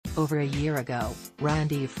Over a year ago,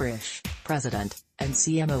 Randy Frisch, president and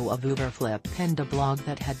CMO of Uberflip, penned a blog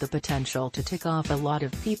that had the potential to tick off a lot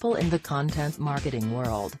of people in the content marketing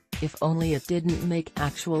world, if only it didn't make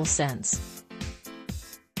actual sense.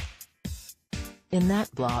 In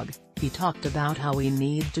that blog, he talked about how we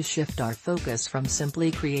need to shift our focus from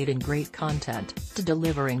simply creating great content, to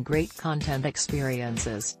delivering great content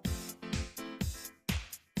experiences.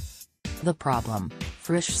 The problem,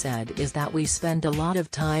 Frisch said, is that we spend a lot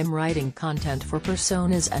of time writing content for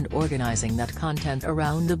personas and organizing that content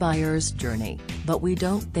around a buyer's journey, but we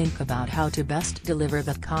don't think about how to best deliver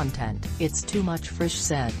that content. It's too much, Frisch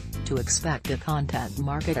said, to expect a content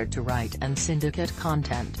marketer to write and syndicate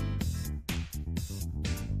content.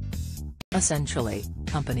 Essentially,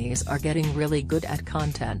 companies are getting really good at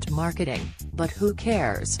content marketing, but who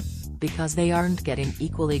cares? Because they aren't getting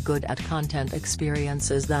equally good at content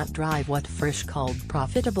experiences that drive what Frisch called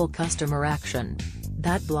profitable customer action.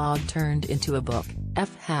 That blog turned into a book,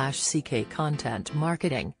 F#CK Content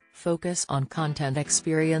Marketing, Focus on Content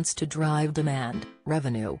Experience to Drive Demand,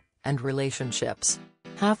 Revenue, and Relationships.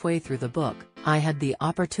 Halfway through the book, I had the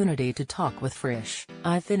opportunity to talk with Frisch.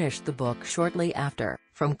 I finished the book shortly after.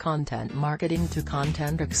 From content marketing to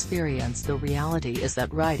content experience, the reality is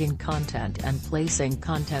that writing content and placing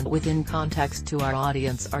content within context to our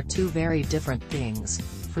audience are two very different things,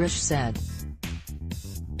 Frisch said.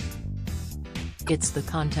 It's the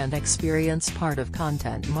content experience part of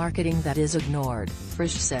content marketing that is ignored.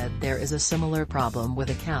 Frisch said there is a similar problem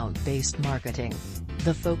with account-based marketing.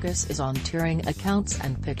 The focus is on tiering accounts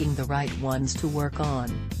and picking the right ones to work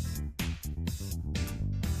on.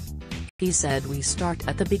 He said we start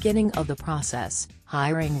at the beginning of the process,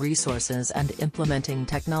 hiring resources and implementing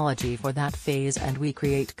technology for that phase, and we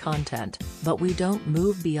create content, but we don't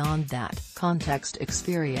move beyond that. Context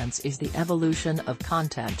experience is the evolution of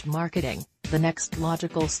content marketing, the next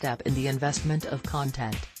logical step in the investment of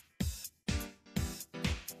content.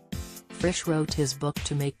 Frisch wrote his book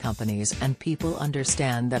to make companies and people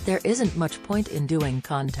understand that there isn't much point in doing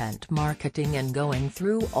content marketing and going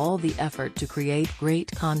through all the effort to create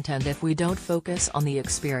great content if we don't focus on the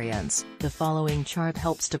experience. The following chart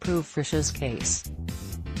helps to prove Frisch's case.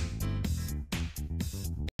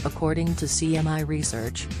 According to CMI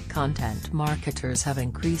research, content marketers have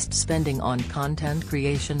increased spending on content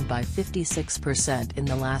creation by 56% in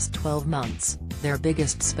the last 12 months, their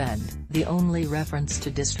biggest spend. The only reference to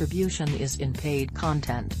distribution is in paid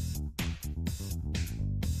content.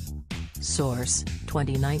 Source: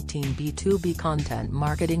 2019 B2B Content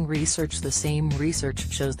Marketing Research. The same research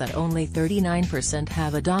shows that only 39%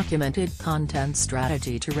 have a documented content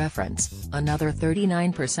strategy to reference, another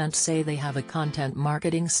 39% say they have a content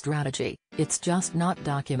marketing strategy, it's just not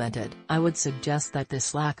documented. I would suggest that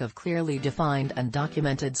this lack of clearly defined and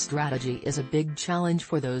documented strategy is a big challenge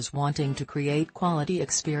for those wanting to create quality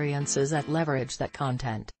experiences that leverage that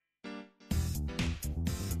content.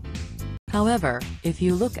 However, if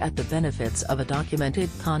you look at the benefits of a documented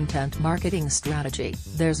content marketing strategy,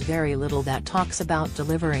 there's very little that talks about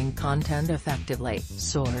delivering content effectively.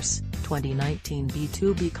 Source: 2019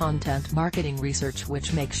 B2B Content Marketing Research,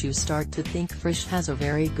 which makes you start to think Frisch has a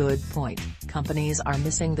very good point. Companies are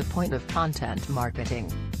missing the point of content marketing.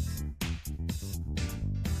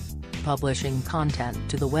 Publishing content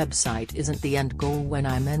to the website isn't the end goal. When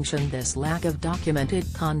I mentioned this lack of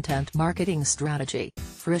documented content marketing strategy,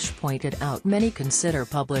 Frisch pointed out many consider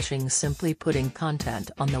publishing simply putting content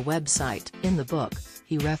on the website. In the book,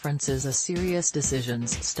 he references a Serious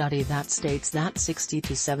Decisions study that states that 60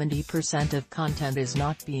 to 70% of content is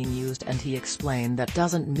not being used, and he explained that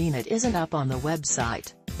doesn't mean it isn't up on the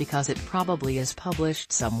website, because it probably is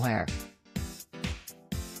published somewhere.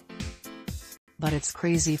 But it's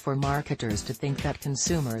crazy for marketers to think that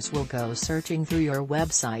consumers will go searching through your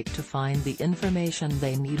website to find the information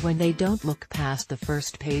they need when they don't look past the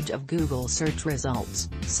first page of Google search results.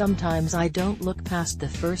 Sometimes I don't look past the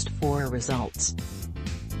first 4 results.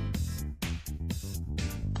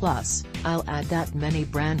 Plus, I'll add that many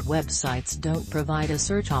brand websites don't provide a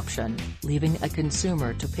search option, leaving a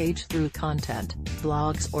consumer to page through content,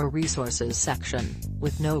 blogs or resources section,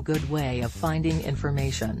 with no good way of finding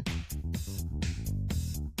information.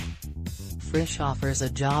 Frisch offers a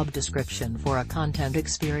job description for a content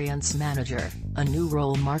experience manager, a new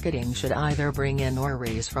role marketing should either bring in or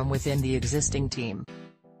raise from within the existing team.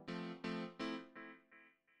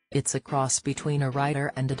 It's a cross between a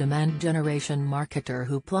writer and a demand generation marketer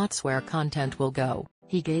who plots where content will go.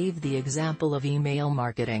 He gave the example of email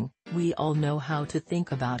marketing. We all know how to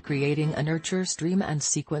think about creating a nurture stream and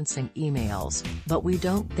sequencing emails, but we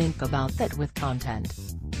don't think about that with content.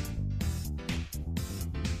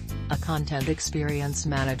 A content experience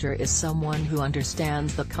manager is someone who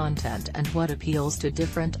understands the content and what appeals to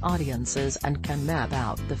different audiences and can map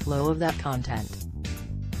out the flow of that content.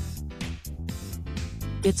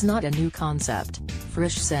 It's not a new concept,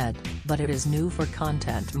 Frisch said, but it is new for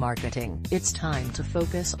content marketing. It's time to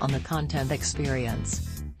focus on the content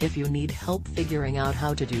experience. If you need help figuring out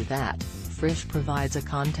how to do that, Frisch provides a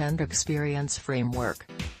content experience framework.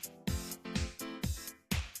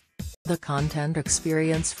 The Content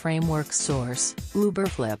Experience Framework source,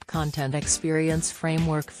 Uberflip Content Experience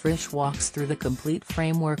Framework. Frisch walks through the complete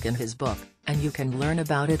framework in his book, and you can learn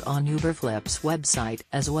about it on Uberflip's website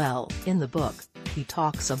as well. In the book, he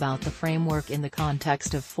talks about the framework in the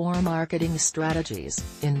context of 4 marketing strategies: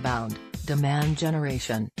 inbound, demand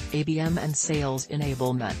generation, ABM and sales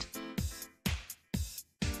enablement.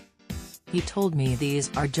 He told me these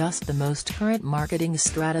are just the most current marketing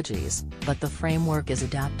strategies, but the framework is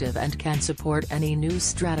adaptive and can support any new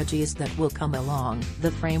strategies that will come along.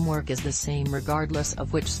 The framework is the same regardless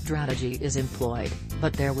of which strategy is employed,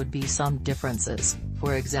 but there would be some differences,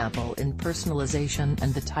 for example in personalization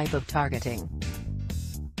and the type of targeting.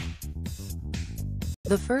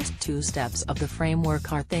 The first 2 steps of the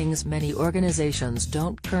framework are things many organizations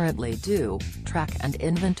don't currently do: track and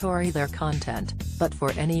inventory their content. But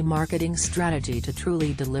for any marketing strategy to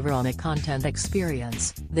truly deliver on a content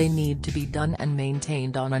experience, they need to be done and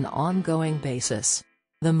maintained on an ongoing basis.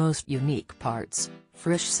 The most unique parts,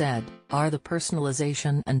 Frisch said, are the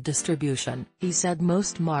personalization and distribution. He said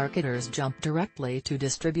most marketers jump directly to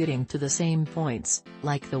distributing to the same points,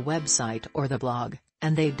 like the website or the blog,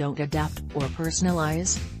 and they don't adapt or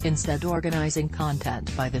personalize, instead organizing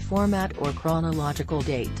content by the format or chronological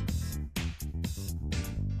date.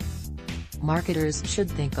 Marketers should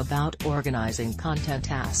think about organizing content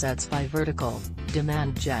assets by vertical,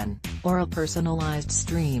 demand gen, or a personalized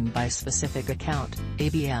stream by specific account,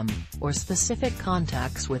 ABM, or specific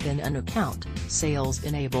contacts within an account, sales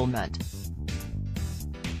enablement.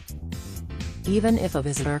 Even if a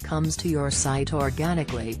visitor comes to your site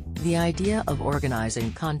organically, the idea of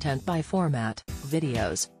organizing content by format,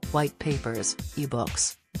 videos, white papers,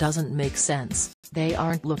 ebooks, doesn't make sense. They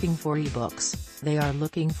aren't looking for ebooks, they are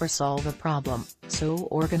looking for solve a problem, so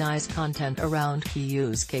organize content around key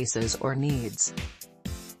use cases or needs.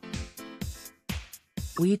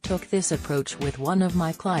 We took this approach with one of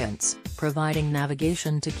my clients, providing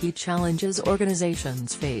navigation to key challenges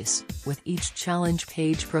organizations face, with each challenge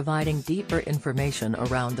page providing deeper information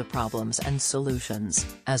around the problems and solutions,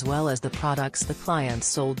 as well as the products the client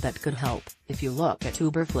sold that could help. If you look at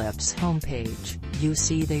Uberflip's homepage, you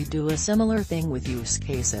see they do a similar thing with use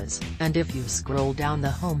cases, and if you scroll down the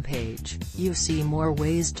homepage, you see more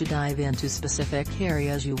ways to dive into specific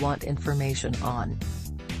areas you want information on.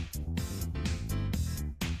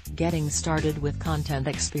 Getting started with content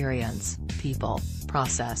experience, people,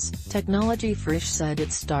 process, technology. Frisch said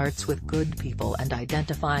it starts with good people and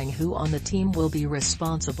identifying who on the team will be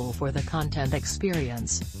responsible for the content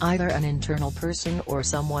experience, either an internal person or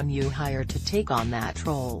someone you hire to take on that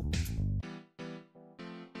role.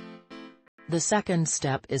 The second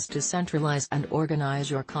step is to centralize and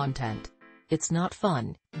organize your content. It's not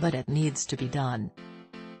fun, but it needs to be done.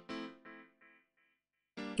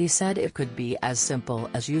 He said it could be as simple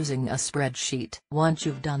as using a spreadsheet. Once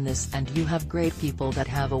you've done this and you have great people that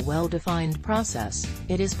have a well-defined process,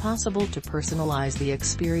 it is possible to personalize the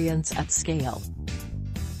experience at scale.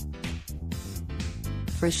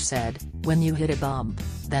 Frisch said, when you hit a bump,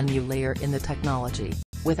 then you layer in the technology.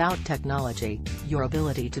 Without technology, your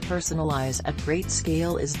ability to personalize at great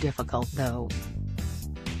scale is difficult though.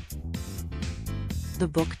 The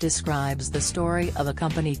book describes the story of a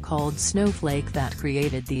company called Snowflake that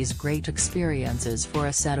created these great experiences for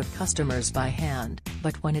a set of customers by hand,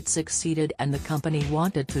 but when it succeeded and the company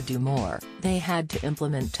wanted to do more, they had to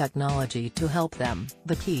implement technology to help them.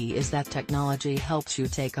 The key is that technology helps you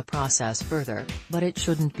take a process further, but it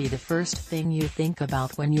shouldn't be the first thing you think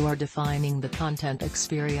about when you are defining the content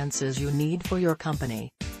experiences you need for your company.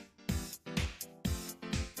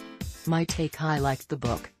 My take: I liked the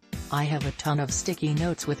book. I have a ton of sticky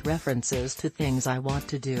notes with references to things I want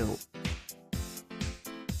to do.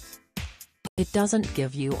 It doesn't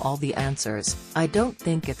give you all the answers, I don't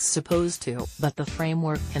think it's supposed to, but the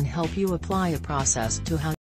framework can help you apply a process to how